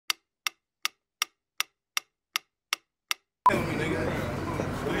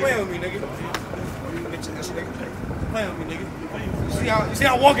Play with me, nigga. Play with me, nigga. You see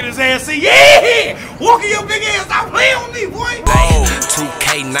how walking his ass? See, yeah! Walking your big ass, stop playing with me, boy! Oh,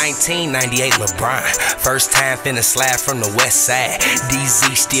 2K19, 98 LeBron. First time finna slide from the west side.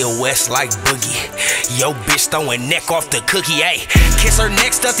 DZ still west like Boogie. Yo, bitch throwing neck off the cookie, ayy. Kiss her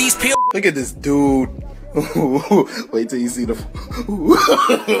neck, stuff these pills. Look at this dude. Wait till you see the.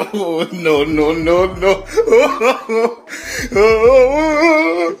 No.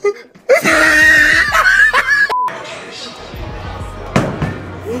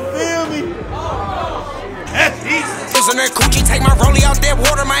 You feel me? That's easy. On that coochie, take my rollie out that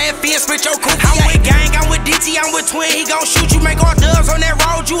water, my FE and split your coochie. I'm with gang, I'm with DT, I'm with twin. He gon' shoot you, make all dubs on that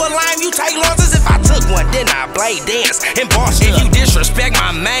road. You a lime, you take losses. If I took one, then I blade dance and boss. If you disrespect my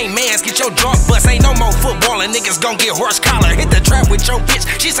main mans, get your jaw bust. Ain't no more football and niggas gon' get horse collar. Hit the trap with your bitch,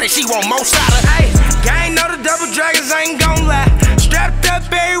 she say she want more solid. Hey, gang know the double dragons, ain't gon' lie. Strapped up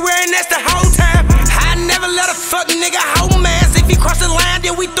everywhere and that's the whole time. I never let a fuck nigga hold mass. If he cross the line,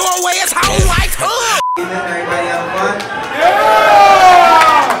 then we throw away his whole life. Everybody have fun?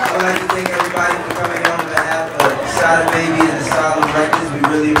 Yeah! I'd like to thank everybody for coming on behalf of Sada Baby and the Solid Records. We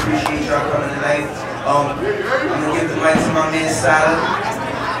really appreciate y'all coming tonight. I'm gonna give the mic to my man Sada.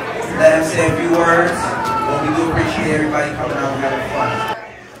 Let him say a few words. But we do appreciate everybody coming out and having fun.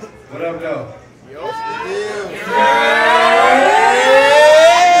 What up, though?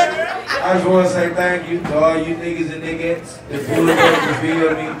 I just want to say thank you to all you niggas and niggas that pulled up, you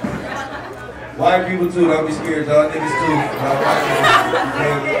feel me? White people too, don't be scared, y'all niggas too.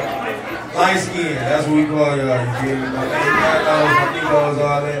 Light skin, that's what we call y'all, you feel me? My amigos,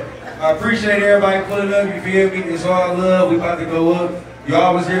 all that. I appreciate everybody pulling up, you feel me? It's all love, we about to go up.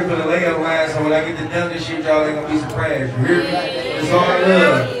 Y'all was here for the layup line, so when I get to done this shit, y'all ain't gonna be surprised, you hear me? It's all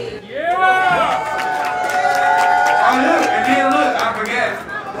love. Oh look, and then look, I forgot.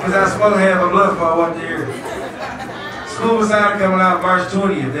 Because I was supposed to have a bluff for I wasn't here. Skuba Sada coming out March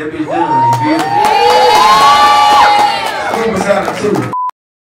 20th. That bitch done, you feel me? Skuba Sada 2.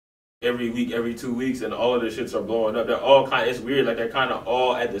 Every week, every 2 weeks, and all of the shits are blowing up. They're all kind of, it's weird, like they're kind of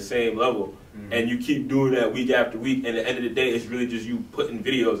all at the same level. And you keep doing that week after week, and at the end of the day, it's really just you putting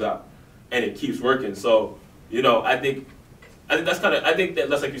videos out, and it keeps working. So, you know, I think that's kind of, I think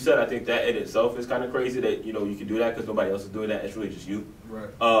that's like you said, I think that in itself is kind of crazy that, you know, you can do that because nobody else is doing that. It's really just you. Right.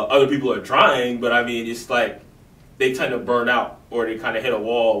 Other people are trying, but I mean, it's like, they tend to burn out, or they kind of hit a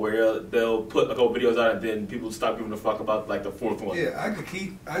wall where they'll put a couple videos out and then people stop giving a fuck about like the fourth one. Yeah, I could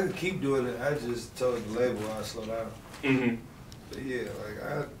keep doing it. I just told the label I'd slow down. But yeah,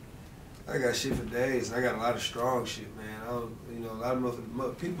 like I got shit for days. I got a lot of strong shit, man. You know, a lot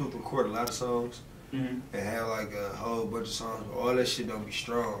of people record a lot of songs and have like a whole bunch of songs, but all that shit don't be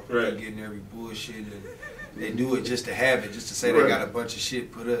strong. Right. They getting every bullshit and they do it just to have it, just to say they got a bunch of shit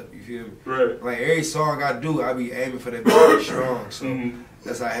put up. You feel me? Right. Like every song I do, I be aiming for that bitch to be strong. So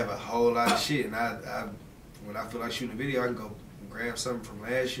that's how I have a whole lot of shit. And I when I feel like shooting a video, I can go grab something from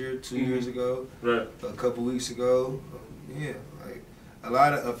last year, 2 years ago, a couple weeks ago. Yeah, like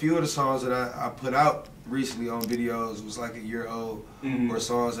a few of the songs that I put out recently on videos was like a year old, or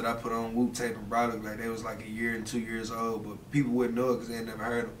songs that I put on Whoop Tape and Product, like they was like a year and 2 years old, but people wouldn't know it because they had never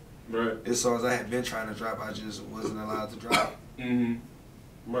heard them. Right. It's songs I had been trying to drop, I just wasn't allowed to drop.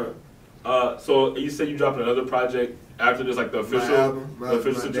 Right. So you said you dropped another project after this, like the official, album, the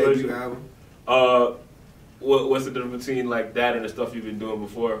official situation. Debut album. What's the difference between like that and the stuff you've been doing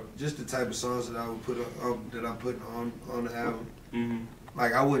before? Just the type of songs that I would put that I'm putting on the album.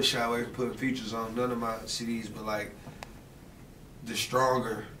 Like I wouldn't shy away from putting features on none of my CDs, but like the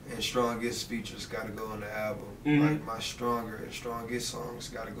stronger and strongest features got to go on the album. Like my stronger and strongest songs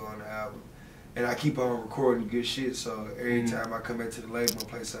got to go on the album. And I keep on recording good shit, so every time I come back to the label and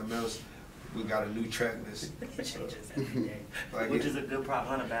play something else, we got a new track list. It changes every day, like, which is a good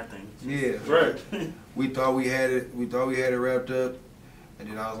problem, not a bad thing. Yeah, right. We thought we had it wrapped up, and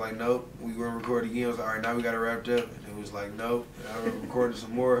then I was like, nope. We were gonna record again. I was like, all right, now we got it wrapped up, and it was like, nope. And I recorded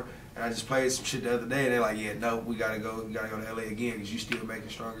some more, and I just played some shit the other day, and they're like, yeah, nope, we gotta go to LA again because you still making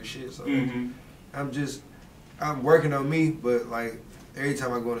stronger shit. So I'm working on me, but like every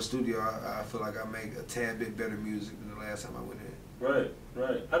time I go in the studio, I feel like I make a tad bit better music than the last time I went in. Right,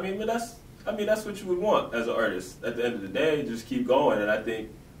 right. I mean, that's what you would want as an artist. At the end of the day, just keep going, and I think,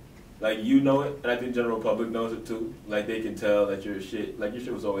 like, you know it, and I think general public knows it too. Like, they can tell that your shit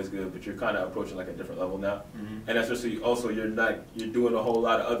was always good, but you're kind of approaching like a different level now. And that's just also you're doing a whole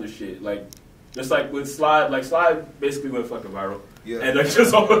lot of other shit. Like, just like with Slide, Slide basically went fucking viral. Yeah. And like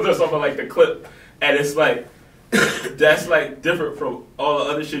just over like the clip, and it's like, that's like different from all the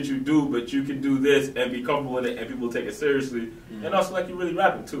other shit you do, but you can do this and be comfortable in it, and people take it seriously, and also like you're really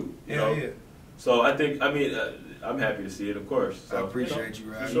rapping too. You know? Yeah. So I think, I mean, I'm happy to see it, of course. So, I appreciate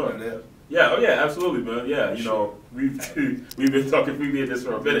you, Rod. Sure. You know that. Yeah, oh yeah, absolutely, man. Yeah, you know, we've been talking freely in this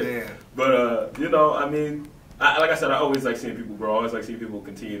for a minute, but you know, I mean, like I said, I always like seeing people grow. I always like seeing people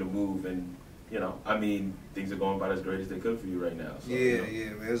continue to move, and you know, I mean, things are going about as great as they could for you right now. So, yeah,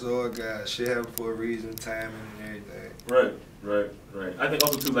 man. It's all God. Shit happen for a reason, timing, and everything. Right. I think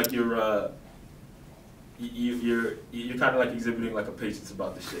also too, like you're kind of like exhibiting like a patience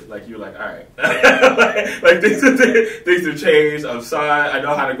about the shit. Like you're like, all right, like things have changed. I'm sorry. I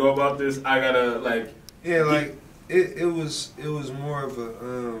know how to go about this. I gotta like. Yeah, like it was more of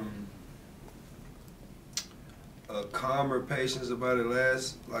a calmer patience about it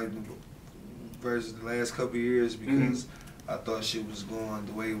versus the last couple of years because I thought shit was going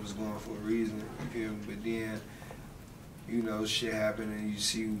the way it was going for a reason. You feel me? But then, you know, shit happened and you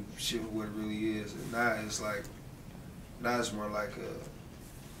see shit for what it really is. And now it's more like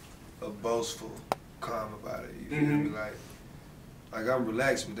a boastful calm about it. You feel me? Like I'm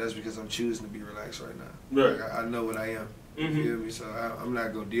relaxed, but that's because I'm choosing to be relaxed right now. Right. Like I know what I am. You feel me? So I'm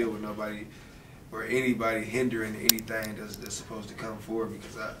not gonna deal with nobody or anybody hindering anything that's supposed to come forward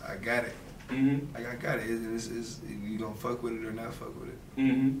because I got it. Like I got it. It's you gonna fuck with it or not fuck with it.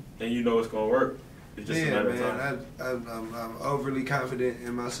 And you know it's gonna work. It's just a matter of time. I'm overly confident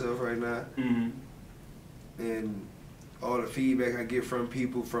in myself right now, and all the feedback I get from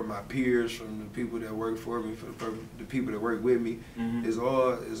people, from my peers, from the people that work for me, from the people that work with me, is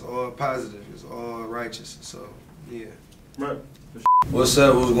all positive. It's all righteous. So yeah. Right. What's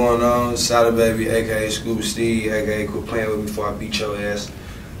up? What's going on? Sada baby, aka Skuba Sada, aka quit playing with me before I beat your ass.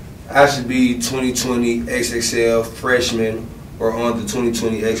 I should be 2020 XXL freshman or on the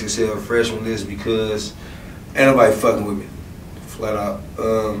 2020 XXL freshman list because ain't nobody fucking with me, flat out.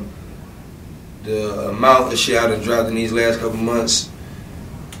 The amount of shit I done dropped in these last couple months,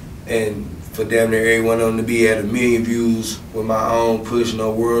 and for damn near everyone on to be at 1 million views with my own push,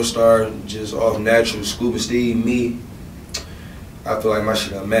 no world star, just off natural Skuba Sada, me. I feel like my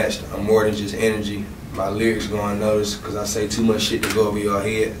shit unmatched. I'm more than just energy. My lyrics go unnoticed because I say too much shit to go over your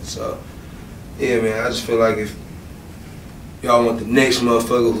head. So, yeah, man, I just feel like if y'all want the next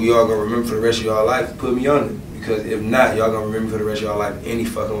motherfucker who y'all gonna remember for the rest of y'all life, put me on it. Because if not, y'all gonna remember for the rest of y'all life any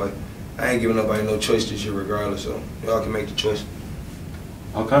fucking way. I ain't giving nobody no choice this year regardless, so y'all can make the choice.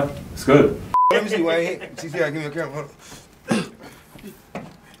 Okay, it's good. Let me see, Wayne. See, I give me a camera.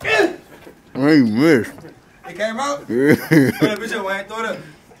 I ain't missed. It came out? Yeah. Throw that bitch up, Wayne. Throw it up.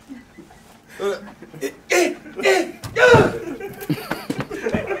 Throw it up.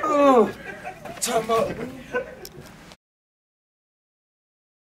 Oh, talking about.